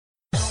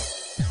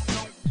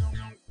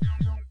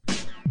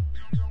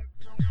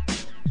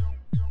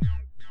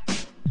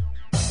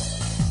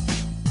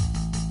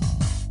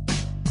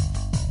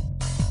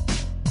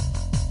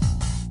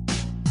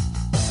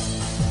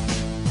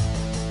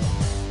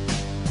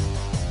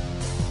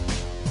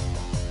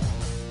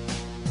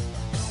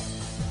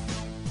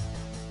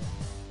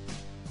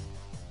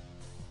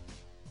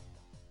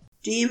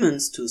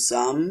demons to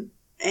some,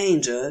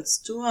 angels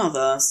to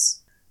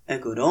others. A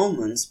Good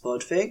Omens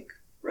Podfic,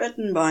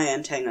 written by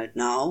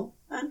entanglednow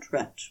and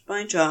read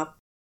by Job.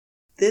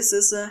 This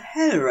is a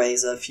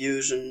Hellraiser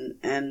fusion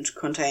and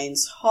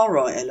contains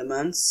horror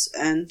elements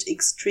and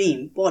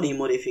extreme body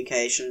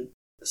modification,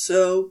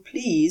 so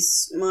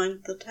please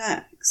mind the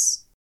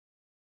tags.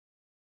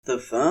 The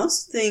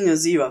first thing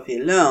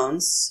Aziraphale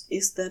learns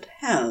is that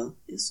hell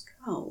is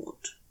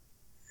cold.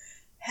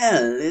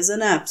 Hell is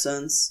an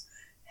absence.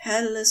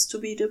 Hell is to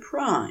be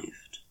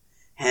deprived.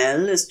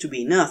 Hell is to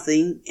be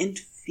nothing and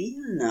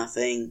feel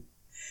nothing.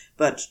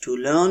 But to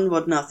learn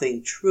what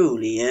nothing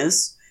truly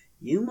is,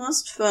 you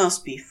must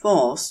first be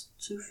forced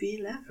to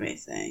feel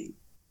everything.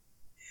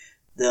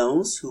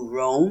 Those who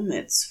roam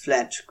its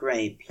flat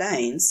grey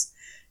plains,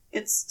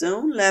 its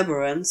stone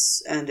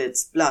labyrinths and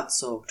its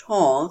blood-soaked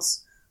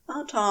halls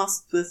are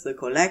tasked with the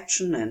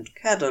collection and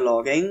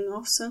cataloguing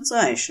of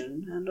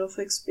sensation and of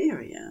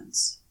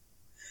experience.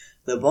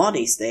 The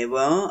bodies they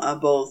wear are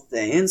both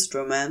their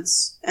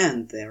instruments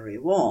and their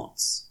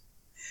rewards.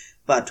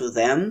 But to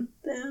them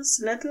there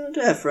is little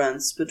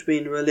difference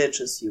between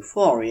religious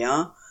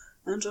euphoria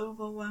and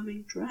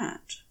overwhelming dread,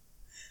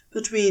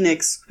 between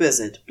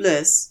exquisite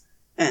bliss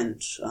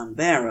and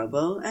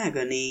unbearable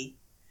agony.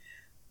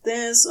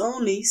 There is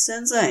only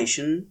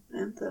sensation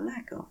and the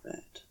lack of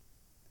it.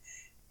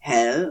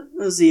 Hell,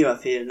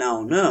 Aziraphale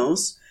now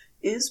knows,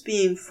 is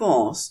being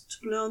forced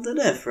to learn the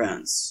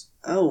difference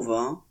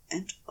over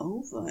and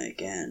over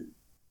again,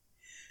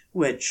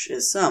 which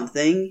is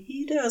something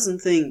he doesn't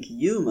think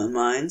human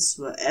minds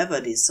were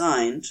ever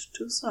designed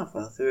to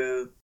suffer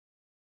through.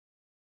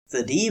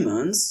 The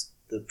demons,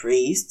 the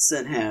priests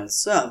in Hell's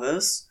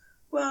service,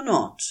 were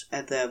not,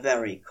 at their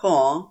very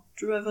core,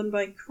 driven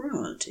by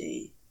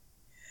cruelty.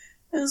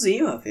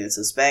 Aziraphale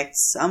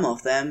suspects some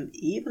of them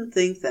even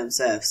think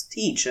themselves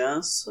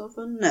teachers of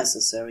a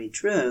necessary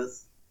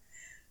truth.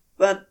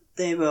 But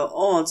they were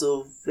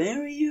also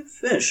very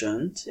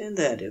efficient in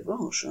their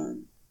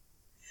devotion.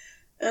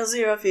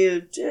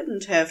 Aziraphale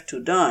didn't have to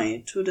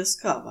die to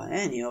discover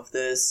any of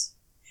this.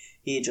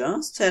 He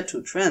just had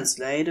to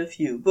translate a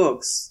few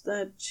books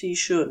that he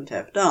shouldn't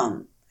have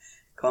done,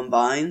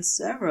 combine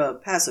several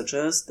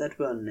passages that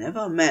were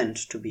never meant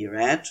to be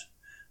read,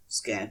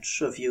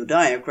 sketch a few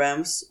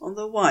diagrams on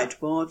the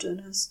whiteboard in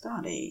his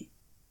study.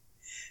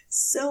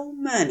 So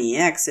many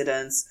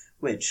accidents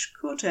which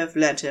could have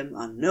led him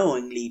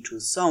unknowingly to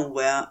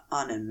somewhere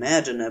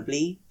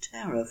unimaginably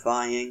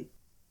terrifying.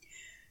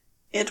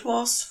 It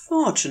was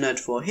fortunate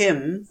for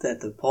him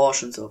that the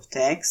portions of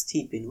text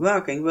he'd been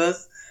working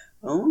with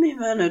only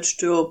managed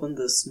to open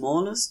the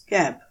smallest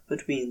gap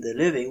between the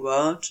living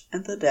world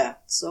and the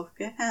depths of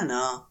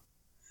Gehenna.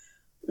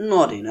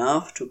 Not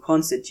enough to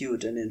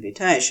constitute an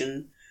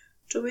invitation,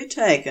 to be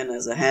taken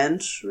as a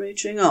hand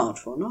reaching out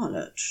for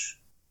knowledge.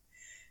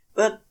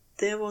 But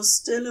there was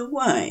still a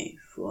way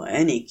for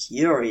any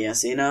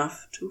curious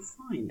enough to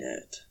find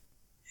it.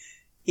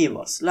 He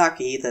was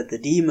lucky that the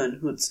demon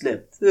who'd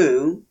slipped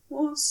through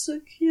was a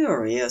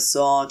curious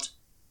sort.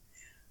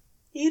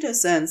 He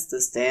descends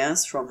the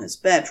stairs from his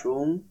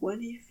bedroom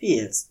when he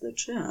feels the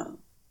chill.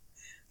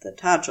 The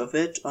touch of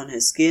it on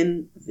his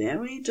skin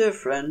very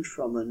different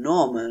from a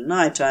normal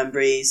nighttime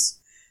breeze,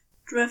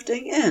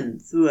 drifting in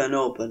through an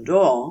open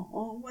door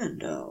or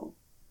window.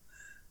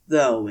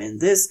 Though in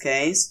this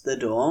case the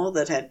door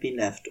that had been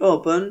left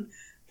open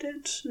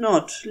did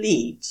not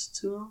lead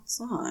to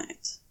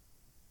outside.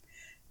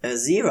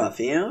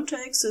 Aziraphale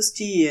takes his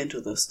tea into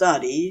the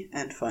study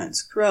and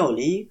finds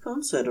Crowley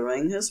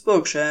considering his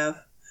bookshelf,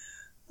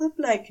 the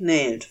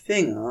black-nailed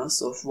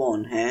fingers of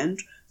one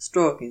hand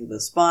stroking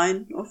the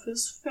spine of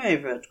his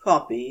favorite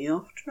copy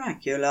of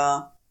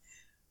Dracula.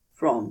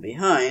 From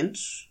behind,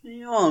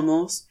 he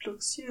almost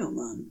looks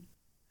human,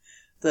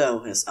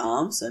 though his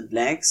arms and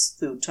legs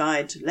through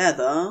tight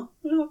leather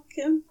look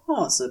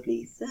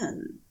impossibly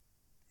thin.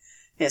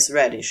 His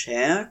reddish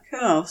hair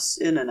curves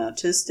in an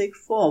artistic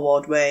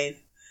forward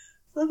wave,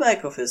 the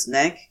back of his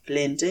neck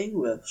glinting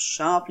with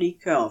sharply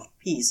curved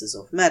pieces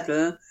of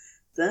metal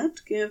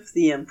that give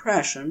the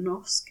impression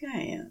of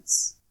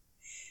scales.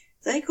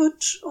 They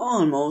could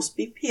almost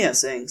be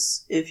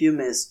piercings if you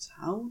missed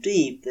how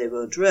deep they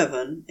were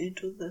driven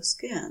into the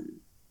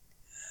skin.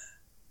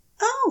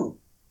 Oh!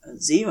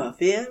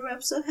 Aziraphale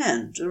wraps a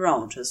hand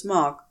around his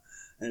mug,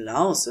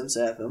 allows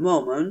himself a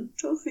moment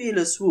to feel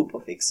a swoop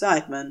of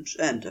excitement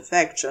and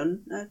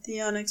affection at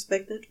the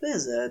unexpected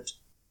visit.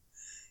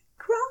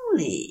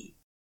 Crowley!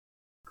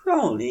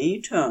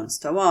 Crowley turns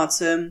towards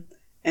him,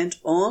 and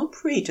all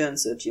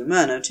pretense at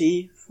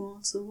humanity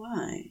falls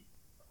away.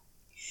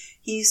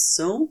 He's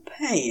so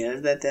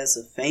pale that there's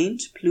a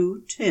faint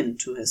blue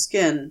tint to his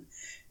skin,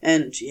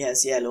 and he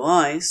has yellow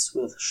eyes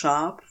with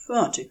sharp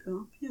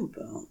vertical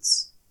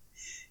pupils.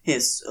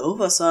 His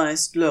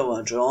oversized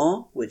lower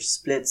jaw, which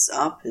splits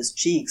up his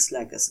cheeks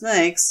like a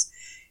snake's,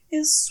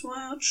 is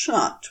squared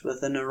shut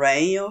with an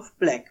array of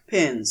black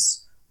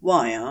pins,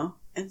 wire,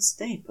 and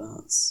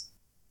staples.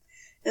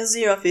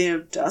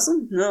 Aziraphale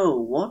doesn't know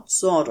what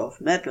sort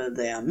of metal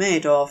they are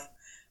made of,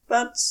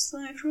 but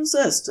they'd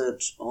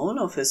resisted all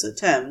of his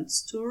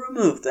attempts to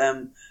remove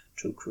them,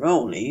 to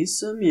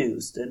Crowley's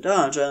amused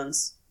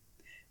indulgence.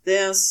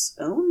 There's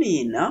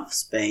only enough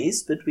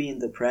space between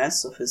the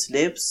press of his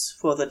lips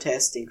for the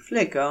testing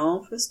flicker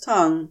of his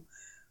tongue,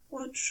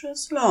 which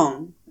is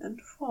long and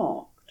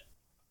forked.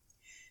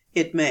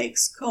 It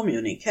makes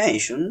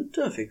communication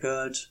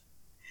difficult.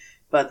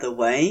 But the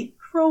way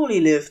Crowley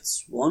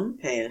lifts one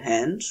pale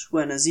hand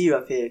when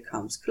Aziraphale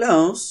comes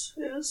close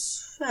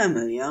is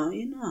familiar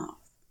enough.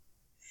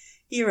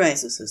 He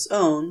raises his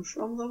own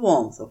from the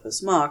warmth of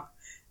his mug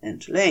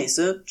and lays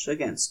it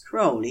against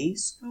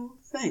Crowley's cold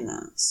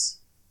fingers.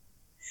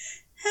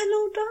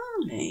 "Hello,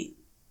 darling."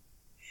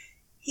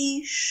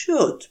 He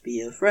should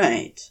be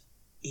afraid.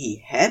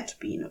 He had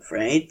been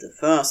afraid the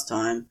first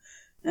time,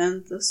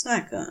 and the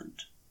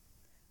second.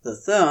 The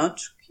third,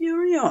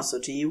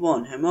 curiosity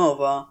won him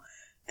over,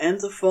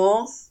 and the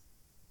fourth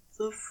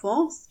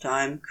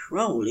time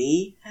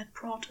Crowley had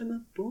brought him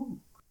a book.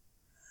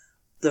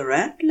 The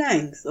red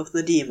length of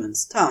the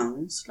demon's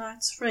tongue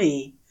slides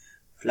free,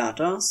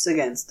 flutters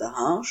against the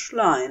harsh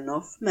line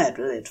of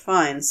metal it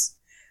finds,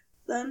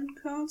 then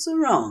curls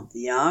around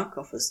the arc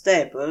of a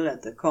staple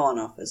at the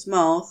corner of his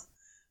mouth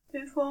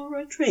before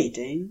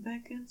retreating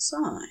back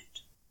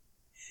inside.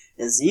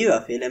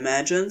 Aziraphale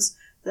imagines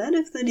that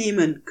if the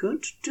demon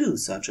could do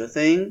such a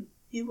thing,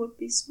 he would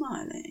be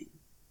smiling.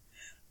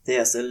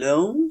 There's a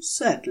low,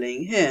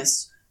 settling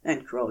hiss,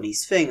 and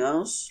Crowley's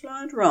fingers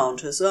slide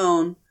round his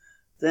own,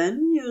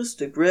 then use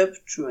the grip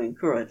to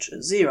encourage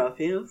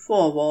Aziraphale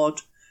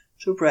forward,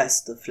 to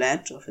press the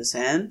flat of his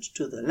hand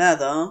to the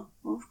leather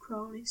of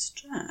Crowley's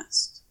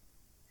chest.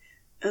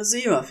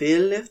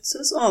 Aziraphale lifts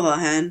his other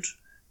hand,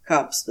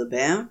 cups the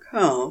bare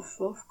curve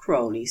of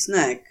Crowley's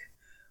neck,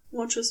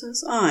 watches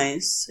his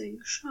eyes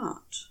sink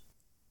shut.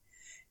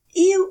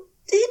 "You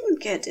didn't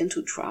get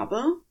into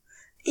trouble.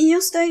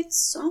 You stayed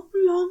so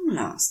long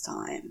last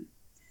time."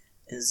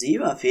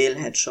 Aziraphale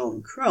had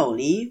shown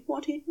Crowley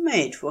what he'd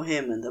made for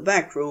him in the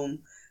back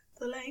room,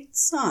 the late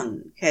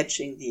sun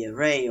catching the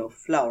array of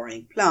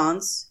flowering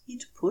plants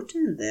he'd put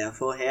in there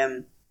for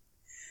him.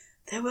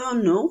 There were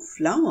no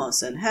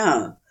flowers in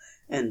hell,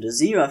 and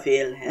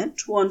Aziraphale had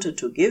wanted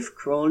to give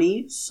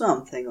Crowley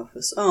something of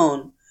his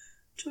own,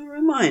 to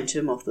remind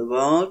him of the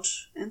world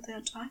and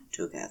their time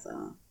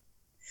together.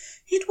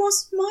 "It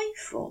was my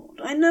fault,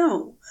 I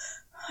know.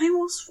 I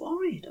was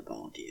worried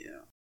about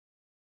you."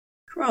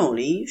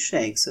 Crowley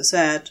shakes his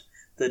head,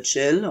 the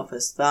chill of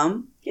his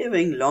thumb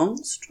giving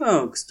long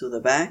strokes to the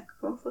back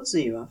of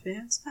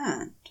Aziraphale's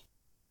hand.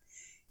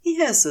 He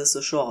hisses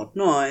a short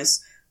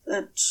noise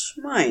that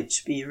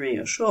might be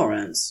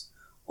reassurance,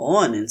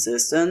 or an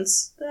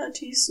insistence that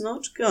he's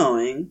not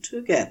going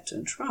to get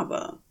in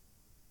trouble.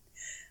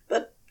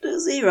 But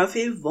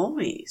Aziraphale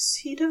worries,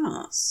 he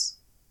does.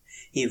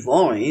 He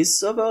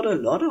worries about a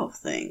lot of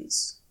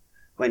things.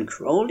 When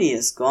Crowley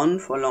is gone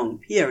for long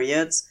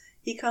periods,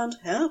 he can't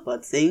help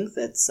but think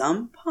that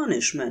some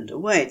punishment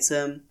awaits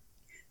him,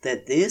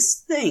 that this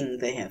thing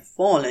they have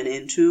fallen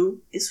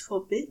into is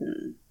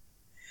forbidden.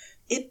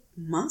 It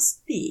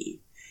must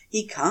be.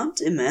 He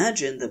can't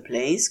imagine the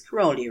place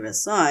Crowley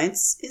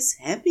resides is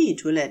happy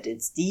to let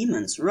its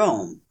demons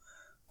roam,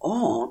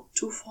 or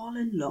to fall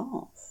in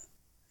love.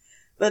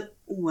 But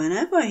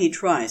whenever he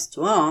tries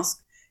to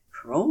ask,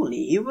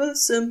 Crowley will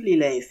simply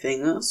lay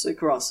fingers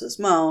across his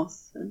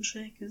mouth and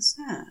shake his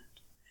head.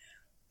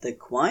 The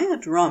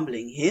quiet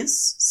rumbling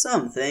hiss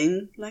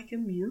something like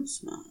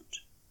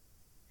amusement.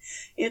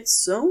 It's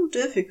so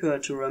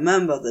difficult to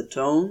remember the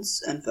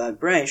tones and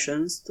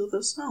vibrations to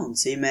the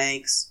sounds he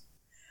makes,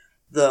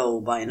 though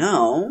by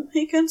now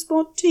he can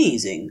spot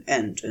teasing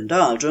and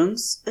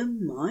indulgence a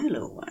mile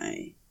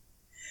away.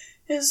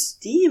 His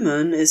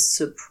demon is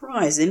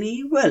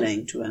surprisingly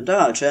willing to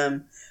indulge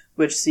him,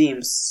 which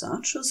seems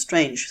such a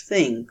strange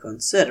thing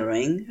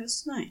considering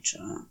his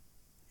nature.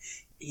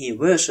 He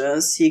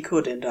wishes he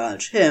could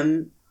indulge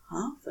him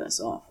half as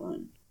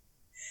often.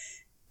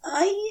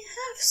 "I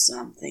have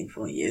something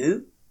for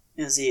you,"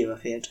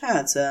 Aziraphale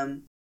tells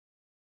him.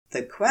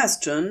 The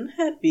question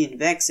had been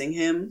vexing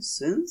him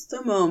since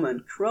the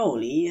moment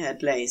Crowley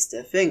had laced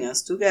their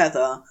fingers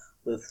together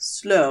with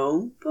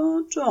slow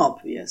but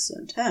obvious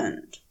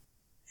intent.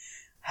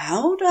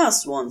 How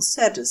does one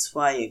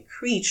satisfy a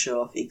creature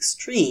of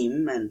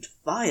extreme and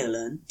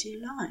violent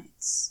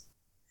delights?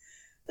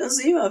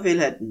 Aziraphale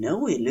had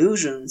no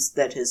illusions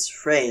that his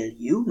frail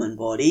human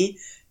body,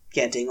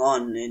 getting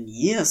on in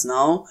years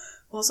now,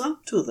 was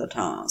up to the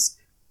task.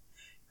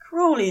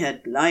 Crowley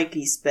had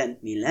likely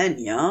spent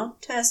millennia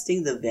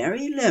testing the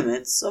very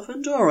limits of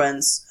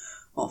endurance,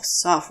 of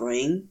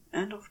suffering,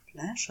 and of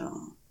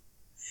pleasure.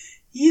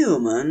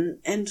 Human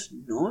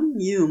and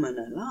non-human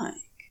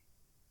alike.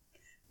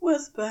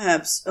 With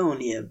perhaps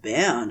only a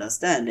bare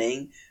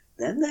understanding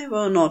that they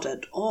were not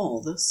at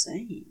all the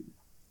same.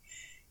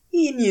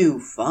 He knew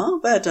far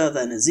better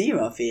than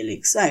Aziraphale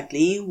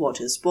exactly what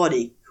his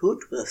body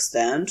could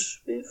withstand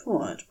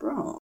before it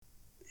broke.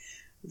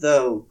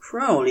 Though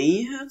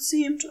Crowley had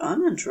seemed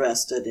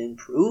uninterested in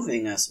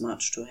proving as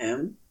much to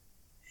him.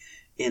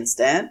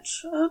 Instead,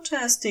 a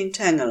testing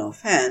tangle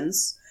of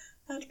hands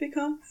had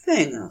become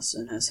fingers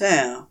in his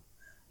hair,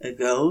 a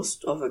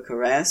ghost of a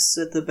caress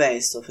at the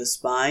base of his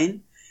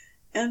spine,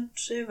 and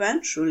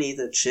eventually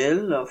the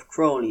chill of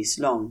Crowley's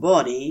long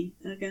body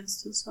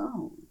against his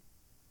own.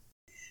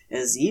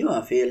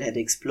 Aziraphale had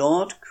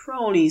explored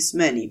Crowley's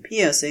many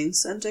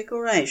piercings and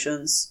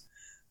decorations,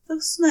 the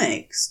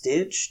snake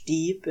stitched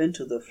deep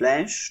into the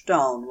flesh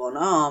down one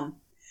arm,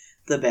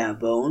 the bare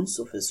bones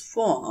of his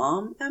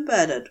forearm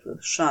embedded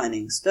with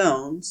shining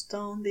stones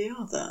down the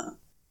other.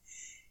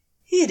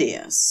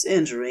 Hideous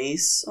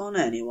injuries on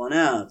anyone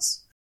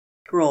else.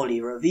 Crowley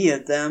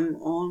revealed them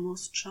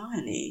almost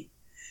shyly,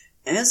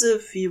 as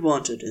if he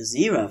wanted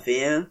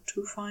Aziraphale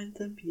to find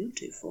them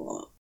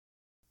beautiful.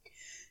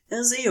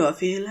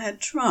 Aziraphale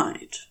had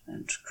tried,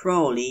 and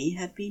Crowley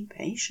had been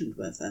patient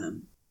with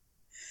him.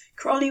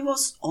 Crowley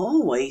was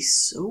always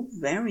so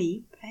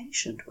very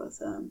patient with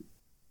him.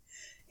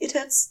 It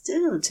had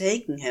still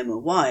taken him a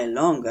while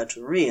longer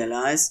to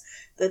realize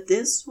that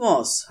this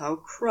was how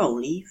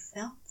Crowley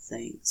felt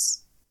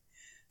things.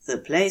 The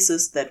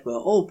places that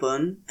were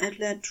open and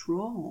let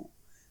raw,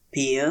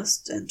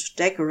 pierced and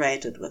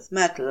decorated with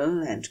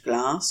metal and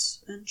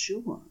glass and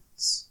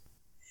jewels.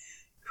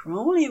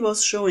 Crowley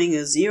was showing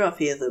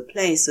Aziraphale the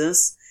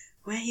places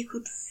where he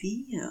could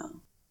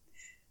feel.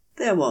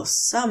 There was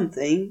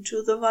something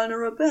to the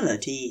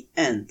vulnerability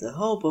and the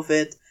hope of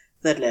it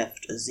that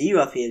left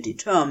Aziraphale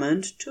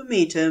determined to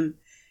meet him,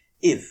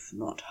 if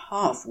not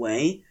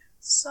halfway,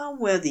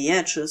 somewhere the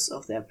edges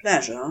of their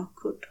pleasure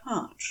could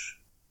touch.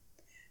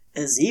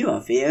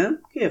 Aziraphale,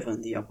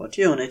 given the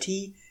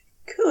opportunity,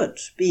 could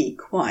be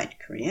quite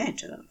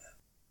creative.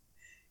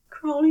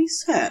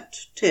 Crowley's head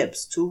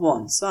tips to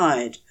one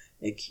side,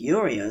 a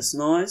curious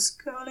noise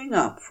curling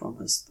up from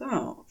his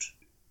throat.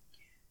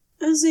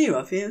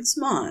 Aziraphale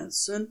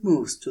smiles and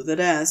moves to the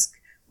desk,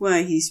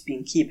 where he's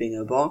been keeping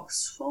a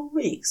box for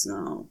weeks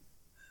now.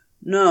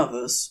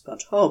 Nervous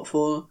but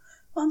hopeful,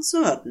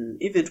 uncertain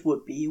if it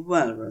would be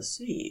well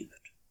received.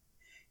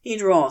 He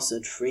draws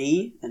it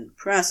free and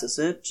presses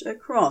it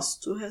across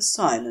to his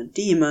silent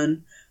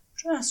demon,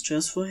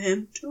 gestures for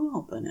him to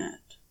open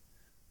it.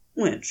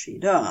 Which he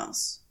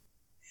does.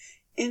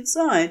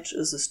 Inside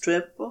is a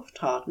strip of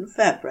tartan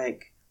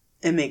fabric,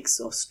 a mix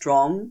of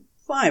strong,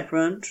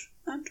 vibrant,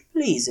 and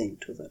pleasing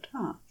to the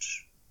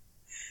touch.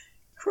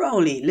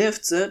 Crowley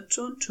lifts it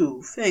on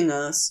 2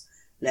 fingers,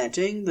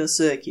 letting the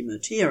silky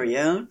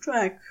material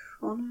drag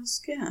on his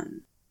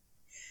skin.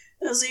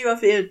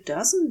 Aziraphale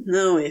doesn't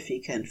know if he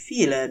can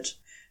feel it,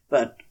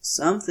 but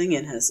something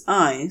in his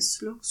eyes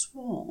looks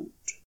warmed.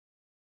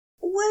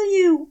 "Will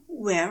you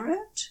wear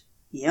it?"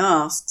 he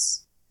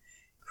asks.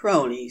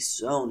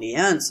 Crowley's only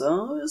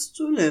answer is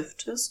to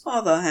lift his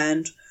other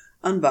hand,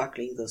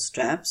 unbuckling the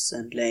straps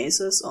and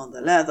laces on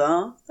the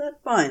leather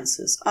that binds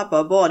his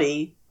upper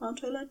body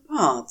until it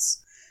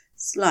parts,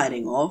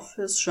 sliding off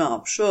his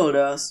sharp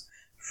shoulders,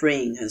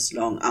 freeing his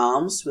long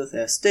arms with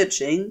their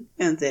stitching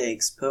and their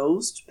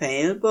exposed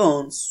pale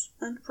bones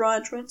and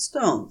bright red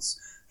stones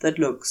that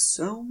look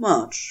so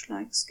much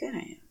like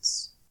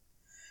scales.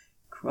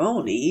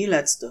 Crowley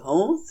lets the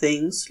whole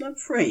thing slip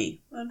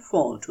free and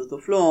fall to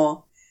the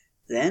floor.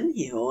 Then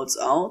he holds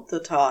out the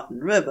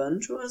tartan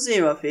ribbon to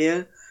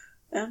Aziraphale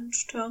and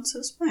turns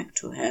his back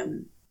to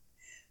him.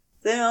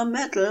 There are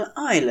metal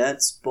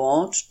eyelets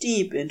bored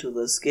deep into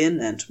the skin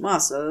and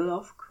muscle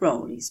of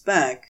Crowley's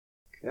back,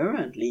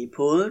 currently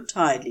pulled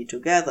tightly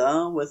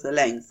together with a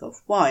length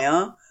of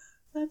wire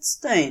that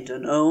stained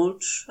an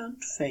old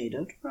and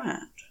faded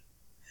red.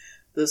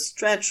 The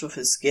stretch of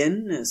his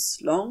skin is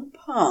long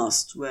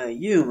past where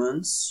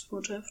humans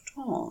would have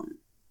torn.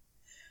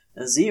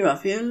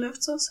 Aziraphale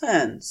lifts his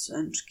hands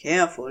and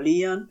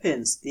carefully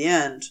unpins the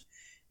end,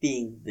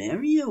 being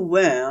very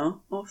aware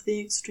of the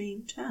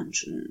extreme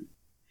tension.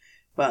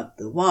 But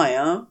the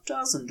wire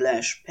doesn't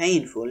lash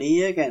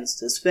painfully against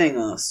his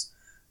fingers.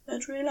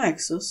 It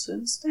relaxes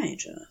in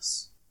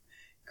stages.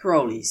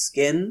 Crowley's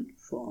skin,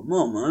 for a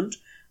moment,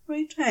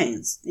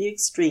 retains the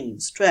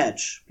extreme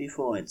stretch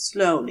before it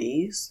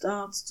slowly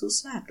starts to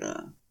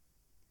settle.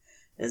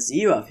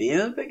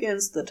 Aziraphale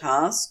begins the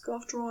task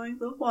of drawing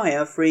the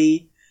wire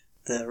free,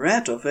 the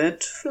red of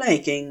it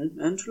flaking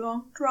and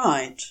long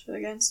dried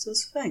against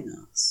his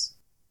fingers.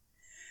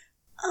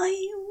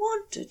 "I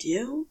wanted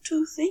you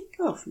to think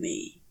of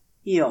me,"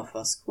 he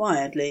offers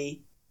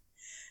quietly.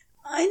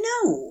 "I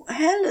know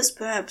hell is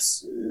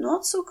perhaps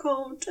not so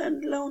cold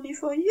and lonely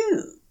for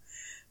you,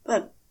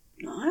 but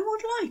I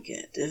would like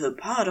it if a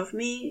part of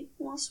me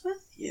was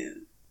with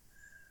you."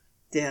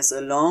 There's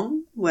a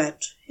long,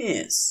 wet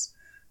hiss,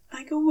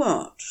 like a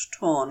word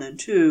torn in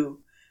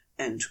two,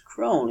 and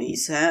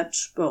Crowley's head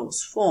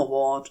bows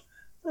forward,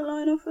 the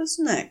line of his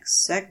neck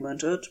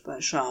segmented by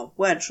sharp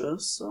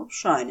wedges of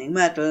shining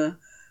metal,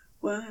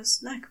 where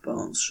his neck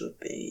bones should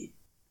be.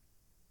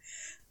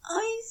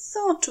 "I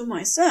thought to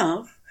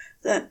myself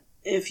that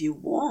if you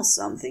wore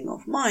something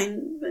of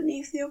mine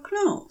beneath your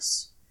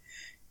clothes,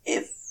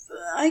 if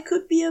I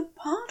could be a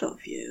part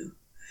of you,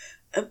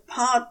 a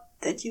part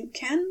that you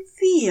can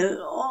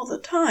feel all the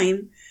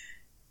time,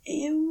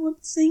 you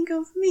would think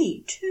of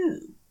me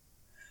too.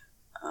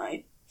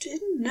 I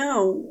didn't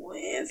know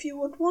if you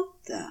would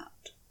want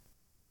that."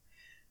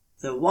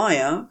 The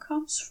wire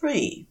comes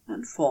free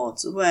and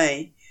falls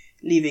away,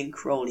 leaving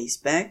Crowley's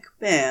back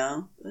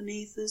bare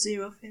beneath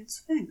Aziraphale's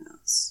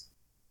fingers.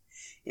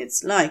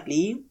 It's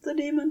likely the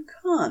demon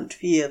can't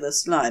feel the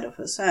slide of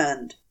his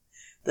hand,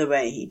 the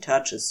way he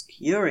touches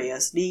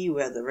curiously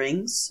where the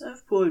rings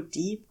have pulled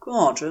deep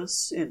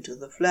gorges into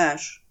the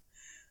flesh,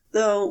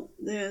 though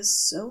there's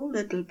so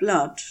little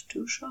blood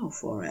to show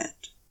for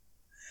it.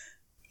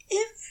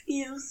 "If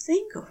you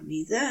think of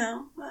me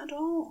there at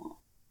all."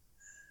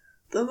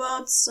 The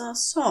words are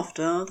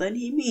softer than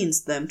he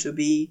means them to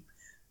be,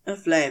 a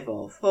flavor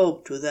of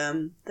hope to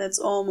them that's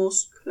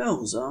almost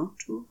closer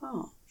to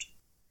heart.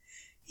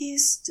 He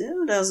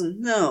still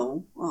doesn't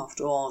know,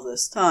 after all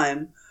this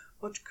time,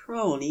 what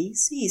Crowley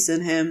sees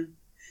in him,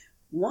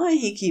 why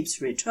he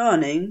keeps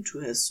returning to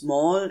his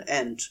small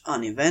and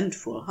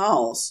uneventful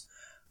house,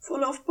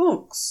 full of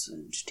books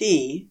and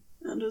tea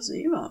and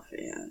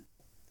Aziraphale.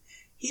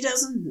 He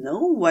doesn't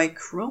know why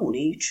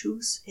Crowley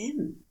chose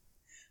him.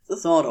 The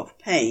thought of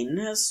pain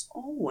has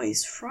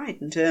always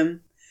frightened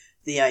him,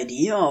 the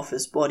idea of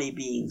his body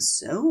being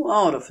so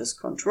out of his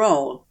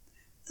control,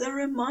 the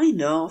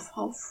reminder of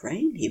how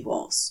frail he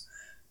was,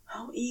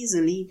 how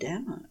easily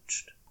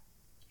damaged.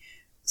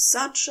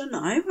 Such an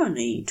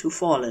irony to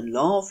fall in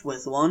love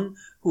with one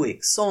who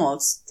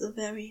exalts the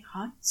very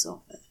heights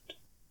of it.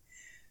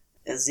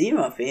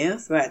 Aziraphale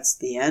threads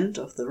the end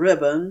of the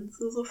ribbon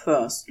through the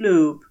first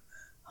loop,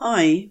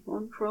 high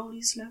on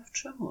Crowley's left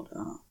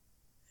shoulder.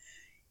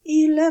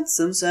 He lets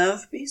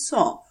himself be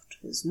soft,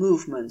 his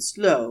movements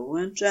slow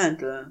and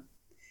gentle.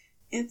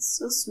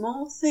 It's a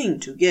small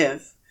thing to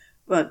give,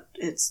 but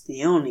it's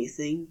the only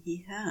thing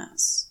he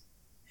has.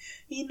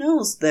 He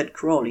knows that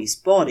Crowley's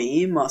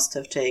body must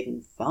have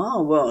taken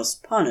far worse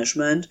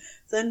punishment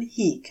than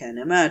he can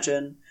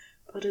imagine,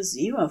 but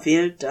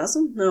Aziraphale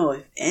doesn't know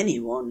if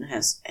anyone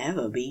has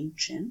ever been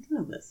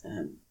gentle with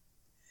him.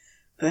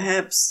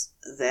 Perhaps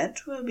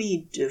that will be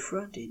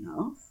different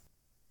enough.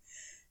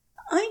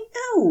 "I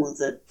know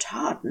the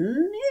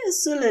tartan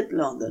is a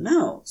little on the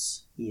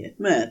nose," he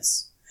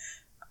admits.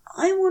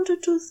 "I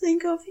wanted to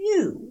think of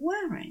you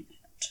wearing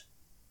it."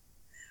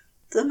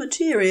 The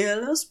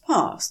material is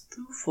passed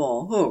through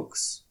 4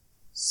 hooks.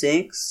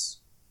 6,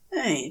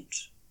 8,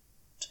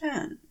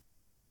 10.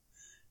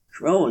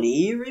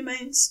 Crowley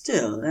remains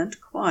still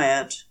and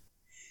quiet.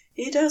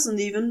 He doesn't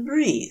even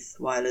breathe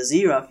while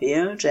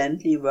Aziraphale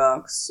gently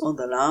works on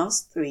the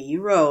last 3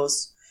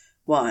 rows,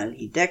 while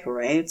he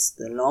decorates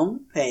the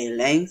long pale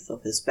length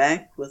of his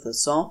back with a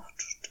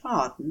soft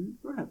tartan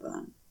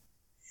ribbon.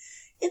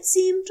 "It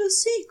seemed a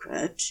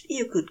secret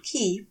you could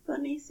keep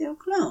beneath your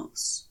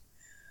clothes.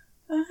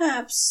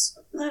 Perhaps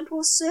that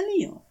was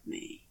silly of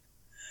me."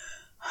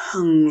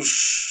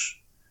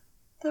 "Hush!"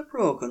 The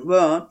broken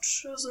word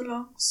is a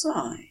long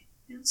sigh,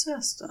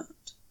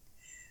 insistent.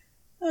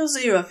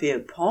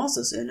 Aziraphale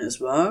pauses in his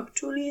work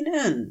to lean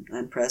in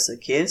and press a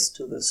kiss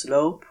to the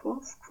slope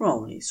of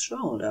Crowley's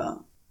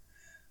shoulder.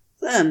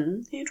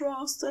 Then he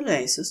draws the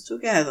laces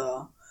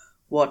together,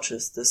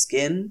 watches the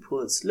skin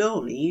pull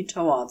slowly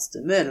towards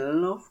the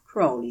middle of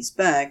Crowley's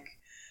back,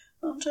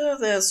 until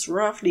there's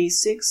roughly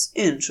 6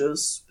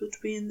 inches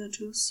between the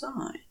 2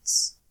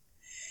 sides.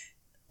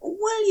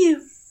 "Will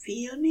you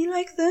feel me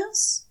like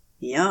this?"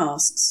 he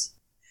asks.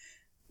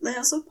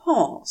 There's a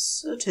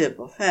pause, a tip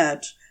of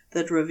head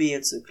that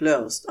reveals a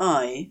closed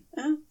eye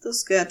and the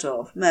scatter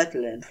of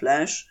metal and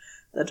flesh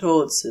that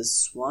holds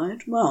his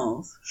wide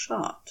mouth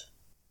shut.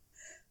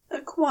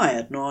 A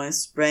quiet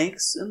noise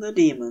breaks in the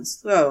demon's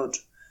throat,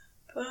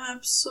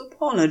 perhaps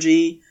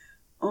apology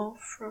or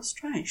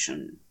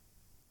frustration.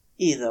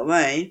 Either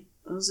way,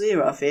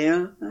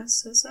 Aziraphale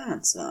has his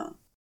answer.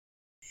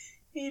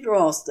 He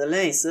draws the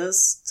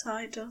laces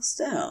tighter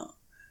still,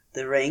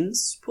 the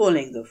rings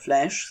pulling the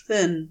flesh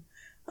thin,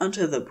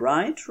 until the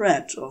bright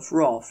red of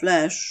raw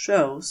flesh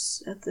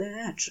shows at the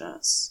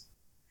edges.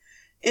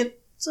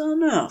 It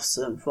unnerves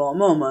him for a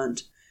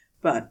moment,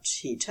 but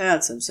he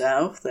tells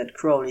himself that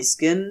Crowley's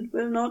skin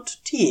will not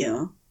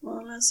tear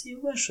unless he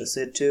wishes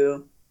it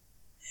to.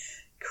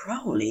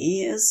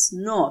 Crowley is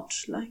not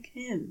like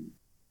him.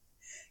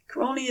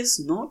 Crowley is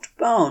not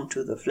bound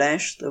to the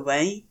flesh the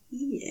way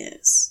he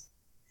is.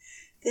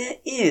 There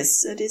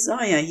is a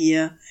desire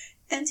here,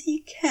 and he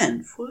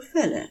can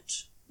fulfill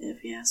it if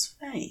he has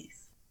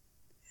faith.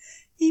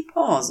 He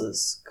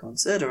pauses,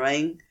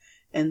 considering,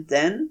 and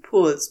then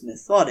pulls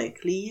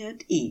methodically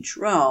at each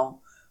row,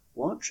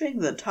 watching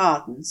the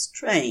tartan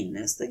strain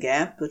as the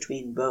gap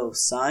between both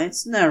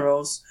sides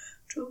narrows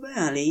to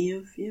barely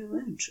a few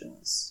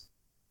inches.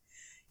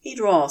 He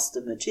draws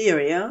the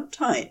material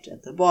tight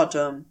at the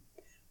bottom,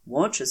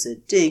 watches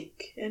it dig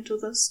into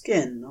the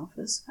skin of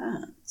his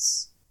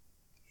hands.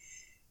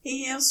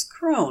 He hears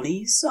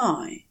Crowley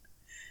sigh,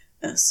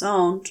 a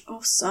sound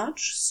of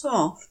such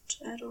soft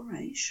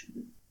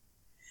adoration.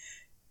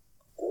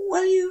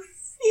 "Will you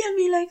feel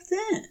me like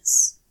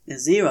this?"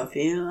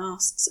 Aziraphale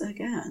asks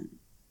again.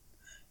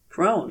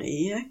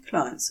 Crowley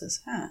inclines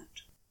his head.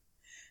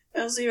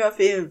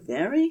 Aziraphale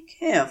very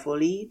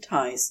carefully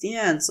ties the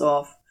ends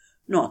off,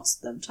 knots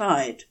them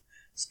tight,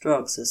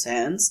 strokes his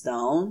hands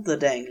down the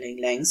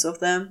dangling lengths of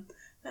them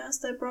as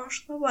they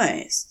brush the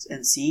waist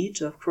and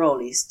seat of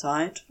Crowley's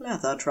tight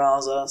leather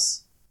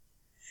trousers.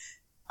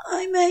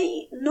 I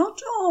may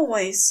not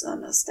always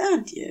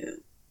understand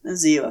you,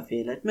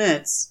 Aziraphale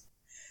admits.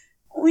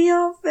 We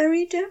are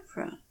very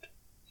different.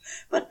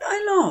 But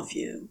I love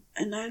you,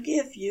 and I'll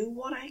give you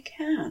what I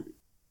can.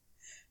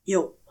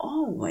 You're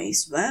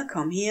always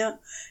welcome here.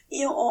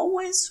 You're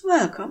always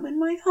welcome in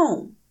my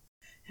home,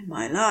 in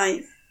my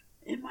life,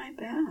 in my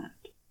bed.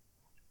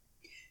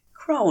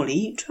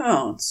 Crowley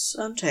turns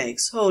and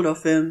takes hold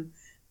of him,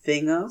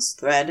 fingers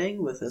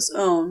threading with his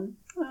own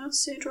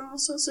as he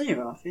draws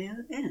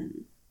Aziraphale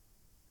in.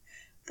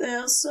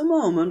 There's a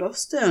moment of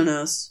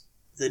stillness,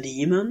 the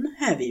demon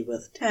heavy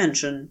with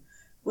tension,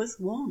 with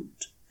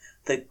want,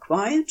 the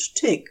quiet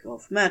tick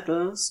of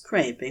metal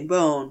scraping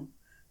bone,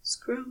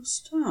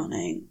 screws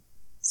turning,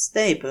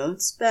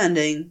 staples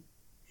bending.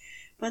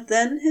 But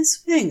then his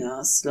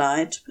fingers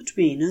slide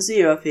between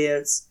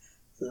Aziraphale's,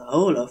 the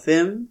whole of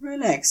him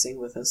relaxing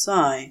with a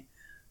sigh,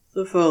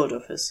 the fold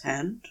of his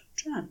hand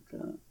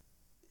gentle.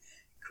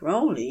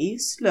 Crowley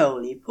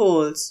slowly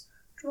pulls,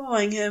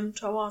 drawing him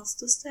towards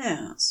the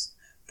stairs,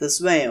 the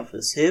sway of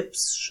his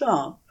hips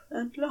sharp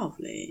and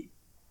lovely.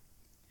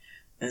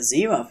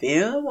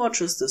 Aziraphale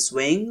watches the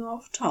swing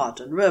of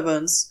tartan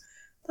ribbons,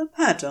 the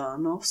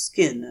pattern of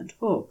skin and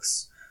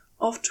hooks,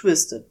 of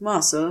twisted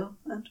muscle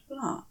and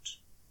blood.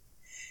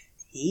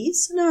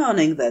 He's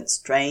learning that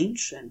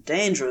strange and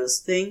dangerous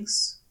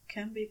things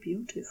can be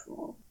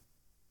beautiful.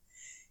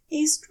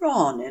 He's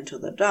drawn into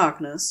the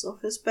darkness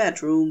of his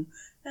bedroom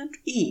and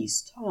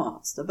eased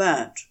towards the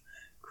bed,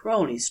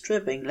 Crowley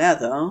stripping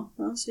leather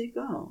as he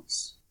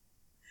goes.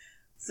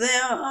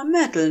 There are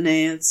metal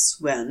nails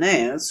where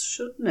nails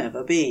should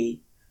never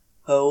be,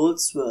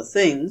 holes where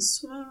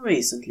things were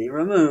recently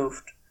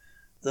removed,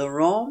 the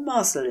raw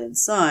muscle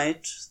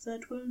inside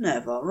that will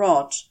never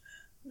rot,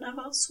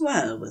 never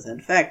swell with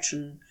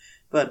infection,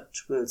 but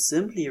will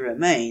simply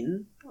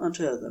remain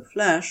until the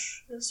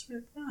flesh is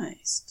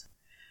replaced.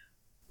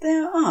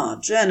 There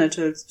are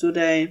genitals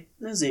today,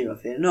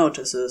 Aziraphale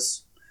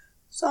notices.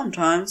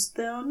 Sometimes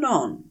there are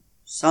none,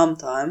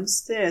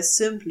 sometimes there is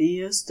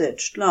simply a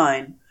stitched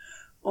line,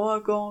 or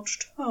a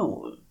gorged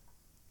hole.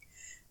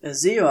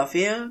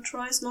 Aziraphale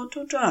tries not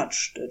to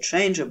judge the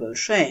changeable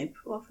shape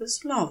of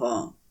his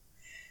lover,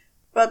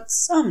 but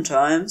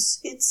sometimes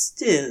it's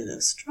still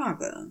a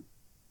struggle.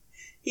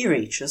 He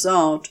reaches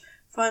out,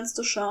 finds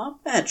the sharp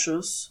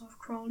edges of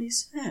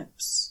Crowley's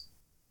hips.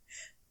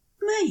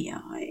 May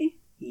I?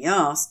 He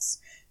asks,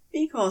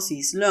 because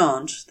he's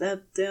learned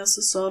that there's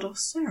a sort of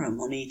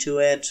ceremony to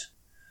it.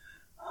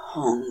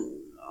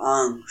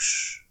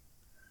 Ansh.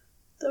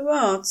 The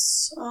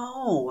words are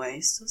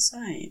always the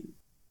same,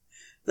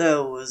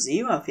 though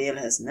Aziraphale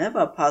has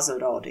never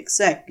puzzled out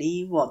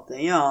exactly what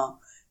they are.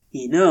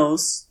 He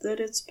knows that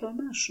it's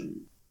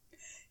permission.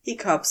 He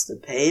cups the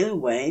pale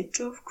weight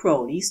of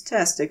Crowley's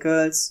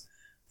testicles,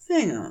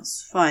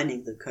 fingers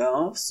finding the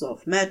curves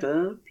of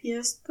metal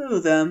pierced through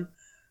them,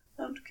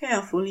 and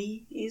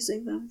carefully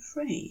easing them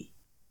free.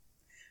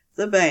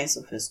 The base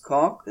of his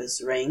cock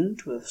is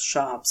ringed with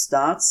sharp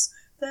studs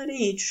that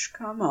each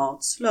come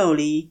out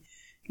slowly,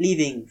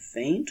 leaving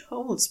faint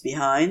holes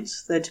behind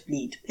that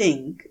bleed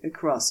pink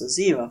across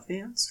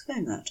Aziraphale's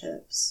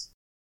fingertips.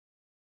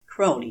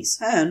 Crowley's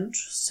hand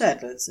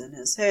settles in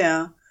his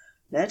hair,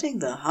 letting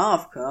the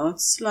half-curd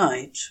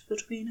slide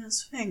between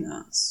his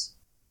fingers.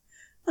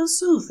 A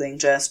soothing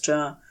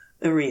gesture,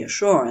 a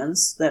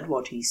reassurance that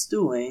what he's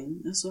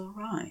doing is all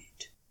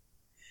right.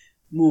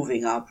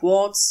 Moving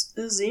upwards,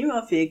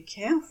 Aziraphale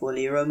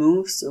carefully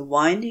removes a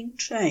winding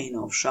chain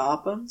of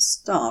sharpened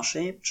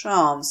star-shaped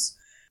charms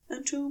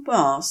and 2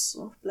 bars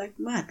of black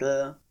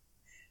metal.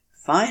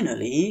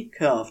 Finally,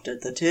 curved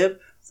at the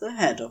tip, the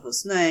head of a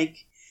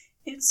snake,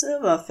 its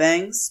silver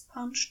fangs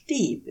punch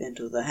deep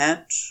into the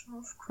head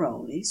of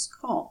Crowley's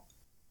cock.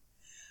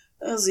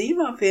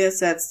 Aziraphale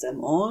sets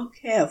them all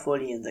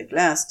carefully in the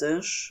glass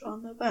dish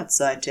on the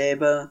bedside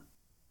table.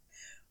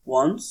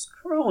 Once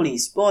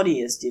Crowley's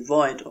body is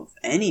devoid of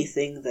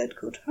anything that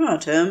could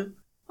hurt him,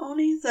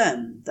 only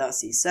then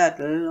does he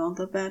settle on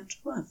the bed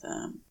with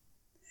him.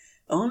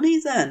 Only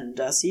then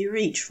does he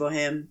reach for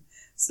him,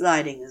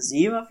 sliding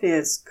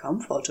Aziraphale's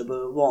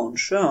comfortable worn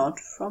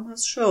shirt from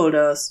his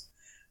shoulders,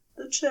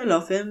 the chill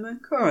of him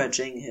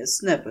encouraging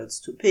his nipples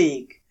to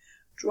peek,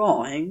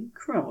 drawing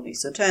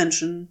Crowley's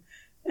attention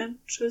and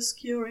his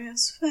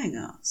curious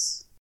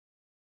fingers.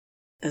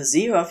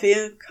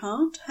 Aziraphale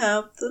can't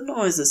help the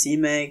noises he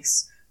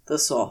makes, the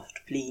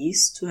soft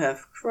pleas to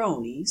have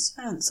Crowley's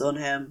hands on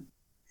him,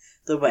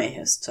 the way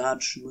his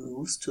touch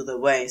moves to the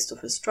waist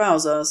of his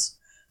trousers,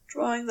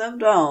 drawing them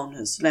down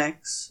his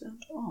legs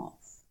and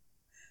off.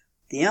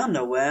 The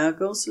underwear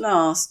goes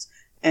last,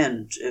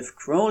 and if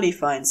Crowley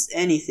finds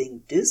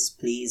anything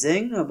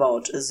displeasing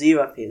about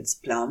Aziraphale's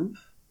plump,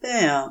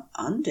 bare,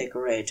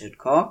 undecorated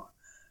cock,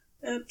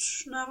 it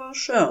never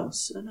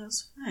shows in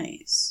his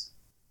face.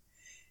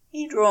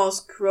 He draws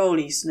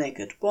Crowley's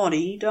naked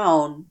body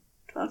down,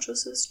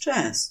 touches his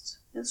chest,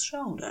 his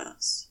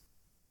shoulders.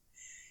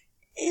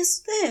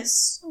 "Is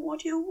this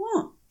what you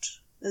want?"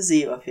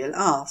 Aziraphale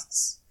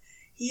asks.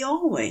 He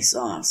always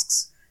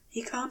asks.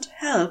 He can't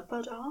help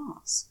but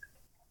ask.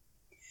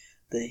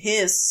 The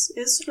hiss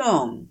is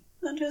long,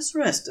 and his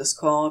wrist is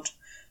caught,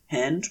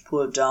 hand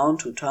pulled down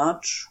to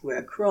touch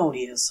where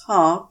Crowley is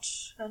hard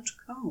and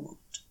cold.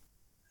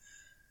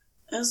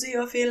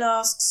 Aziraphale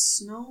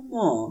asks no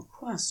more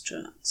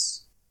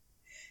questions.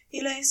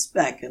 He lays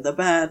back in the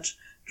bed,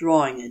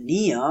 drawing a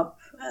knee up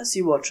as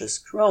he watches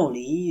Crowley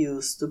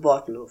use the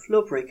bottle of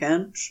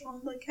lubricant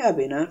on the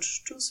cabinet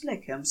to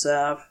slick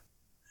himself.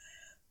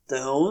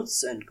 The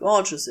holes and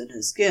gorges in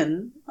his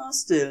skin are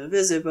still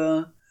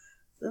visible,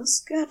 the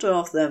scatter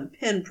of them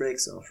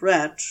pinpricks of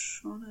red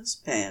on his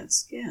pale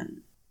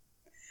skin.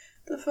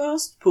 The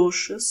first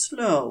push is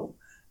slow,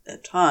 a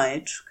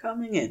tide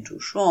coming into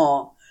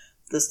shore,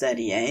 the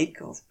steady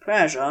ache of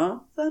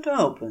pressure that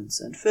opens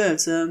and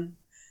fills him,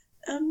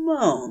 a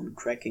moan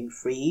cracking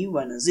free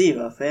when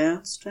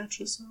Aziraphale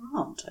stretches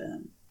around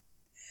him.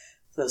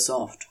 The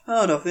soft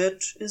hurt of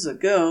it is a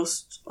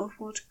ghost of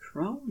what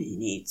Crowley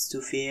needs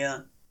to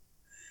feel.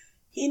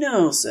 He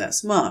knows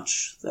as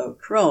much, though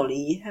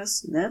Crowley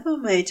has never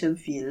made him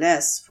feel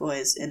less for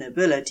his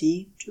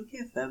inability to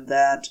give him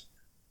that.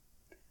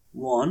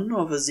 One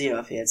of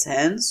Aziraphale's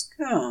hands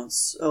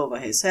curls over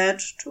his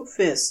head to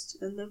fist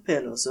in the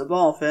pillows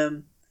above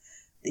him,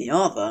 the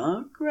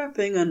other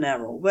gripping a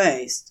narrow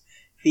waist,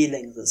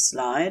 feeling the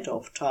slide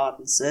of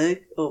tartan silk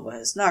over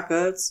his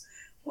knuckles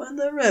when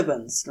the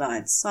ribbon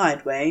slides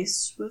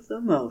sideways with the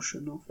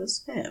motion of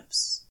his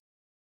hips.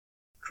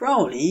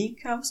 Crowley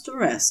comes to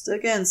rest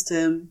against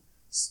him,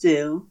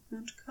 still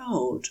and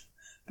cold,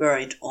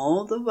 buried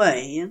all the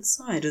way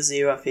inside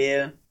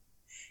Aziraphale.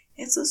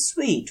 It's a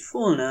sweet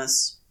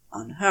fullness,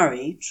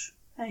 unhurried,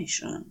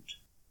 patient.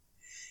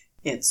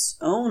 It's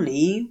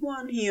only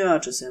when he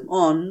urges him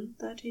on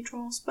that he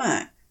draws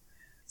back,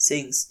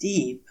 sinks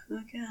deep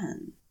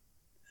again.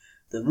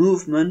 The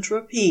movement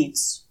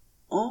repeats,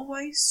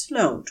 always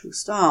slow to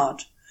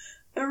start,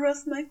 a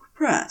rhythmic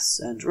press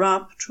and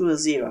rub to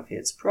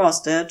Aziraphale's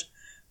prostate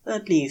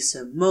that leaves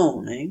him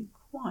moaning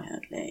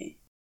quietly.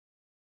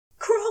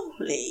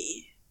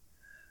 "Crowley!"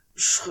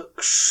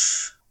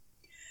 Shh.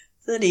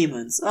 The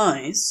demon's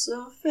eyes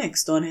are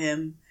fixed on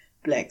him,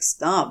 black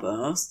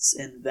starbursts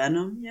in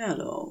venom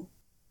yellow.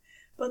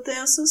 But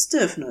there's a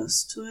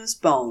stiffness to his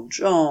bound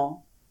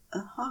jaw, a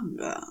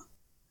hunger.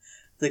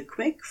 The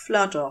quick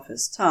flutter of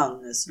his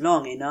tongue is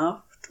long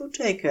enough to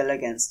tickle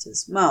against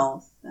his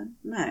mouth and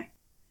neck.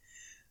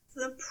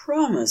 The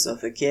promise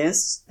of a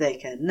kiss they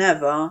can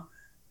never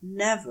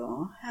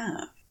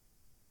have.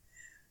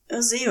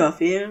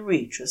 Aziraphale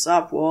reaches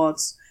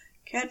upwards,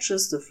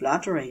 catches the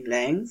fluttering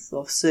length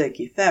of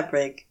silky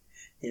fabric,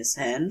 his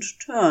hand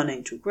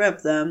turning to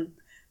grip them,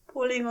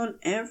 pulling on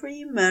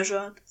every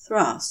measured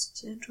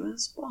thrust into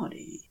his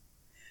body.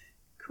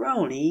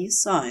 Crowley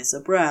sighs a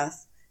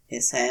breath,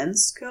 his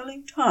hands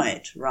curling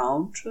tight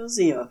round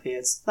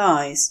Aziraphale's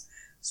thighs,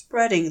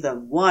 spreading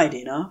them wide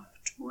enough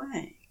to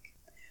ache.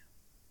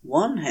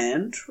 One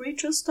hand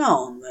reaches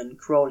down when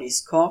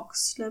Crowley's cock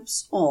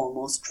slips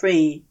almost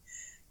free,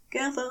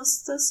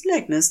 gathers the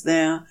slickness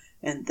there,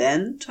 and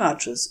then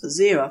touches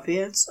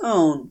Aziraphale's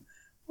own,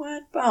 where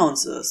it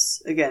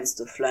bounces against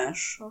the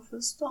flesh of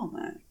his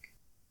stomach.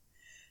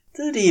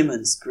 The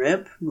demon's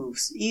grip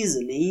moves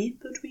easily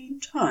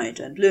between tight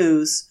and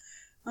loose,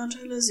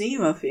 until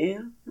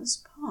Aziraphale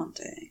is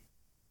panting.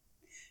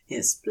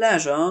 His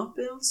pleasure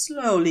builds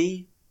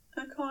slowly,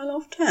 a coil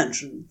of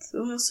tension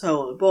through his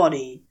whole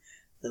body,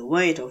 the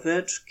weight of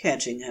it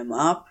catching him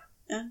up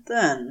and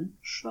then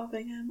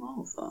shoving him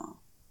over.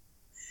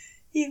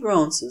 He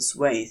groans his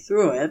way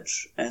through it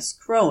as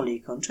Crowley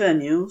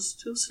continues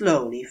to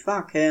slowly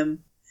fuck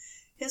him,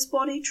 his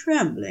body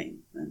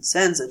trembling and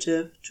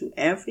sensitive to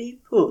every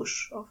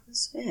push of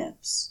his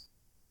hips.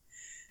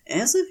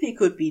 As if he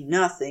could be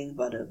nothing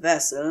but a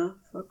vessel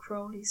for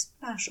Crowley's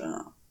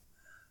pleasure,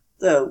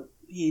 though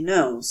he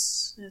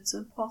knows it's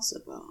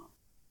impossible.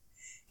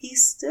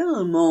 He's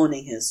still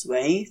moaning his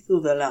way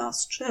through the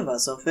last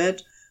shivers of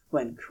it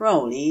when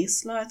Crowley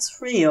slides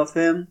free of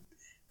him,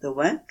 the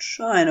wet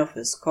shine of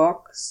his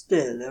cock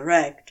still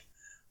erect,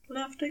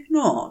 left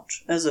ignored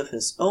as if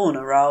his own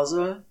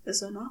arousal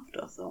is an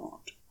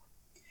afterthought.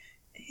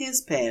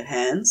 His pale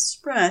hands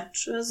spread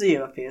to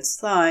Aziraphale's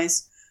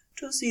thighs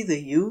to see the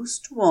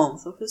used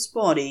warmth of his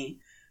body,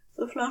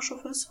 the flush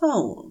of his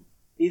hole,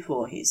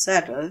 before he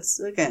settles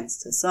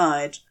against his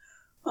side,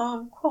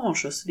 arm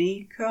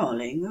cautiously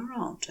curling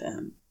around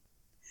him.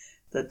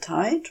 The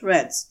tight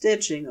red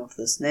stitching of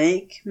the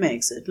snake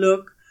makes it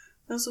look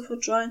as if a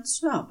giant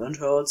serpent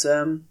holds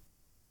him.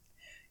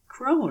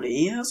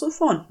 Crowley has a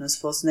fondness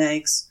for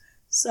snakes,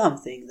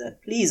 something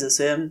that pleases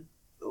him,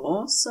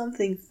 or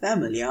something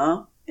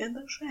familiar in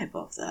the shape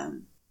of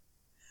them.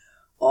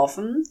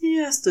 Often he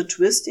has the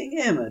twisting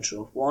image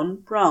of one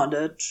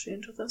branded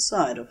into the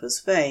side of his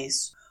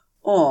face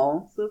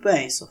or the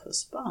base of his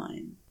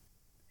spine.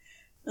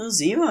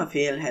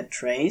 Aziraphale had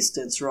traced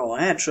its raw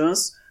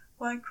edges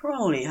while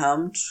Crowley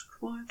hummed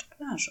quiet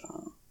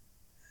pleasure.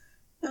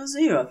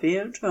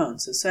 Aziraphale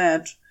turns his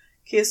head,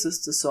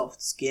 kisses the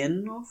soft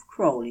skin of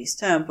Crowley's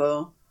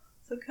temple,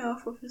 the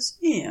curve of his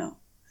ear,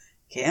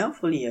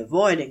 carefully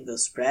avoiding the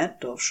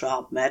spread of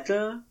sharp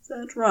metal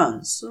that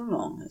runs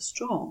along his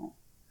jaw.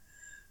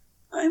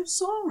 "I'm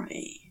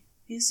sorry,"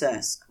 he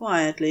says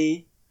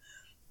quietly.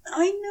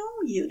 "I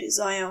know you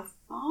desire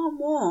far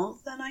more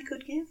than I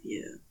could give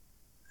you.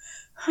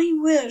 I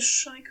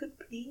wish I could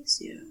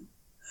please you.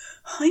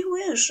 I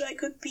wish I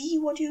could be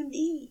what you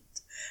need.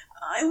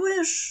 I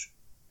wish—"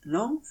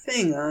 Long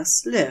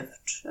fingers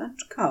lift and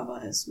cover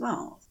his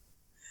mouth.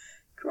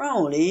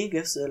 Crowley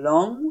gives a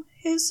long,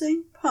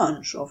 hissing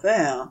punch of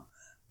air,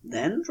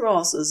 then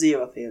draws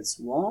Aziraphale's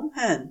warm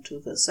hand to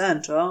the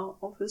center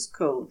of his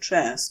cold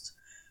chest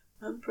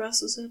and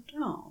presses it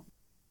down.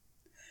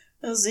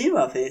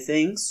 Aziraphale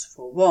thinks,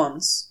 for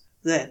once,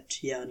 that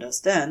he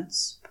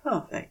understands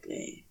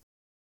perfectly.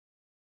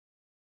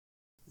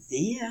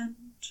 The end.